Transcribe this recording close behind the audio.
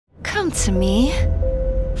come to me.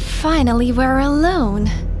 Finally, we're alone.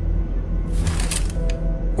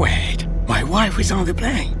 Wait, my wife is on the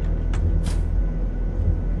plane.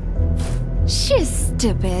 She's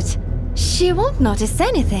stupid. She won't notice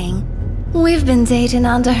anything. We've been dating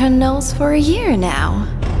under her nose for a year now.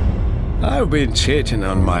 I've been cheating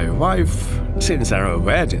on my wife since our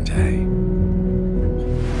wedding day.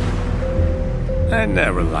 I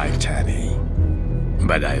never liked Annie,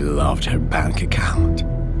 but I loved her bank account.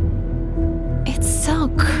 It's so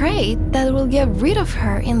great that we'll get rid of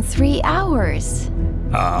her in 3 hours.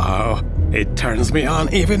 Oh, it turns me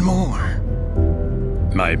on even more.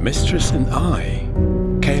 My mistress and I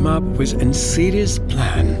came up with an insidious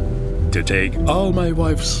plan to take all my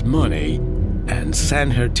wife's money and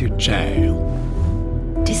send her to jail.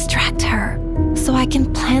 Distract her, so I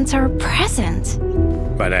can plant her a present.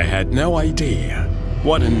 But I had no idea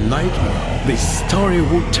what a nightmare this story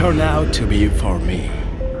would turn out to be for me.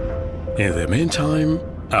 In the meantime,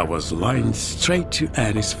 I was lying straight to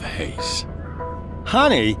Annie's face.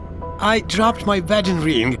 Honey, I dropped my wedding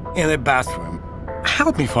ring in the bathroom.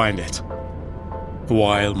 Help me find it.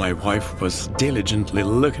 While my wife was diligently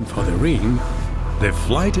looking for the ring, the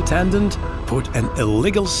flight attendant put an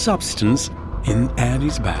illegal substance in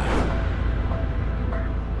Annie's bag.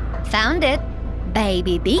 Found it.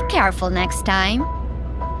 Baby, be careful next time.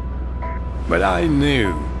 But I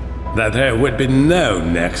knew that there would be no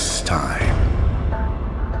next time.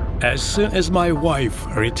 As soon as my wife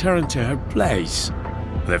returned to her place,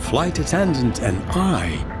 the flight attendant and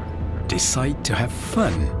I decided to have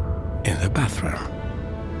fun in the bathroom.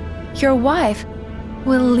 Your wife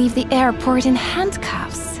will leave the airport in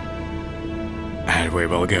handcuffs. And we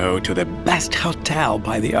will go to the best hotel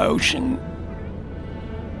by the ocean.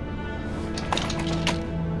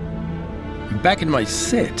 Back in my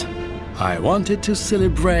seat, I wanted to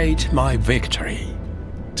celebrate my victory.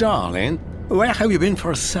 Darling, where have you been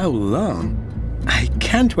for so long? I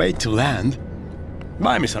can't wait to land.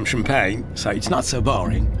 Buy me some champagne, so it's not so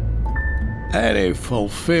boring. Annie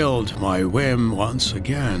fulfilled my whim once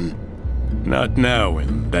again, not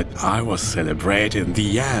knowing that I was celebrating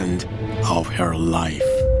the end of her life.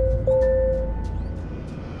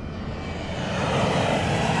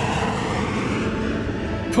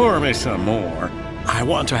 Pour me some more. I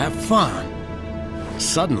want to have fun.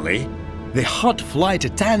 Suddenly, the hot flight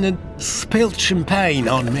attendant spilled champagne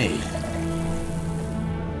on me.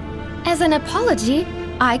 As an apology,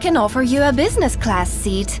 I can offer you a business class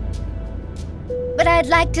seat. But I'd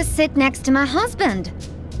like to sit next to my husband.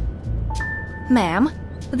 Ma'am,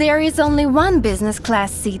 there is only one business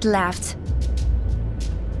class seat left.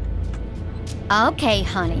 Okay,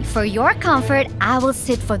 honey, for your comfort, I will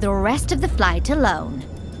sit for the rest of the flight alone.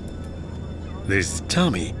 This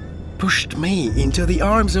dummy pushed me into the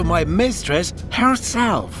arms of my mistress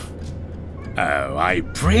herself. Oh, I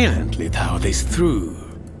brilliantly thought this through.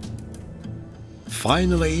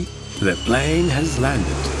 Finally, the plane has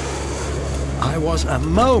landed. I was a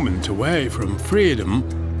moment away from freedom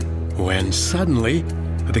when suddenly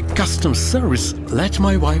the customs service let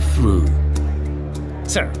my wife through.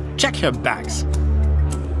 Sir, check your bags.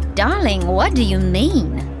 Darling, what do you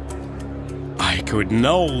mean? I could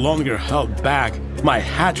no longer hold back my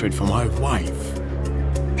hatred for my wife.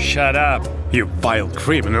 Shut up, you vile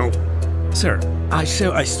criminal. Sir, I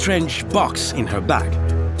saw a strange box in her bag.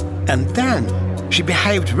 And then she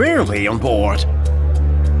behaved weirdly on board.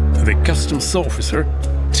 The customs officer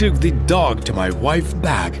took the dog to my wife's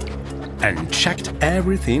bag and checked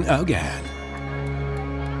everything again.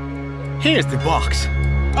 Here's the box.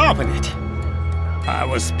 Open it. I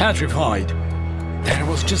was petrified. There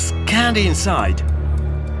was just candy inside.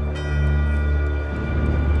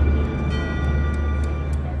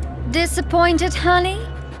 Disappointed, honey?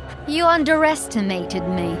 You underestimated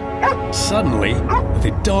me. Suddenly,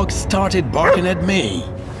 the dog started barking at me,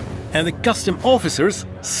 and the customs officers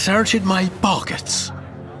searched my pockets.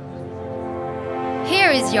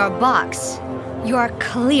 Here is your box. You are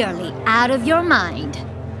clearly out of your mind.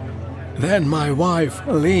 Then my wife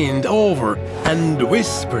leaned over and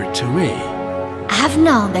whispered to me, I've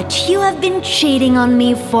known that you have been cheating on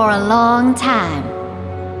me for a long time.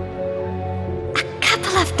 A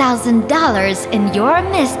couple of $1,000 and your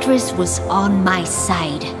mistress was on my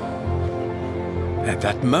side. At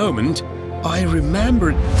that moment, I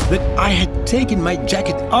remembered that I had taken my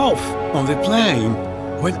jacket off on the plane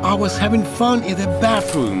when I was having fun in the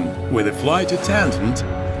bathroom with the flight attendant.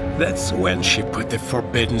 That's when she put the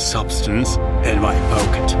forbidden substance in my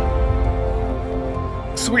pocket.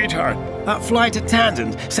 Sweetheart, that flight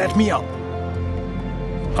attendant set me up.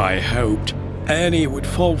 I hoped Annie would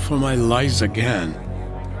fall for my lies again,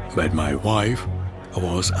 but my wife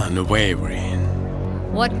was unwavering.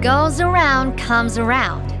 What goes around comes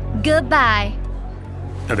around. Goodbye.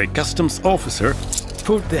 The customs officer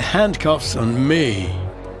put the handcuffs on me,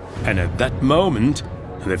 and at that moment,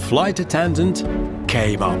 the flight attendant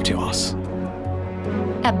came up to us.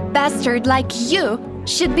 A bastard like you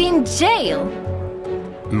should be in jail.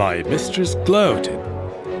 My mistress gloated,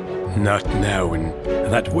 not knowing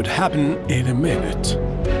that would happen in a minute.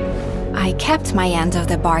 I kept my end of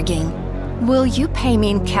the bargain. Will you pay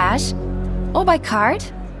me in cash? Or by card?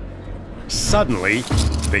 Suddenly,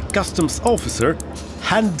 the customs officer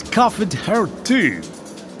handcuffed her too.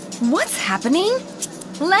 What's happening?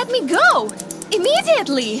 Let me go!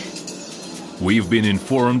 Immediately! We've been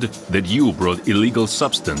informed that you brought illegal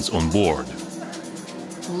substance on board.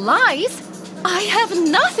 Lies? I have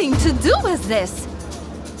nothing to do with this!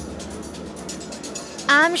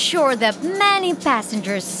 I'm sure that many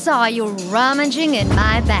passengers saw you rummaging in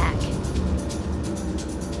my bag.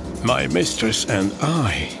 My mistress and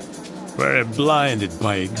I were blinded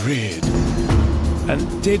by greed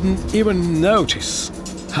and didn't even notice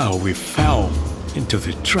how we fell into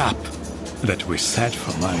the trap that we set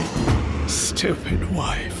for my stupid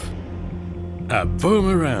wife. A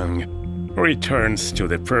boomerang returns to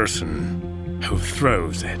the person who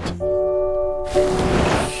throws it.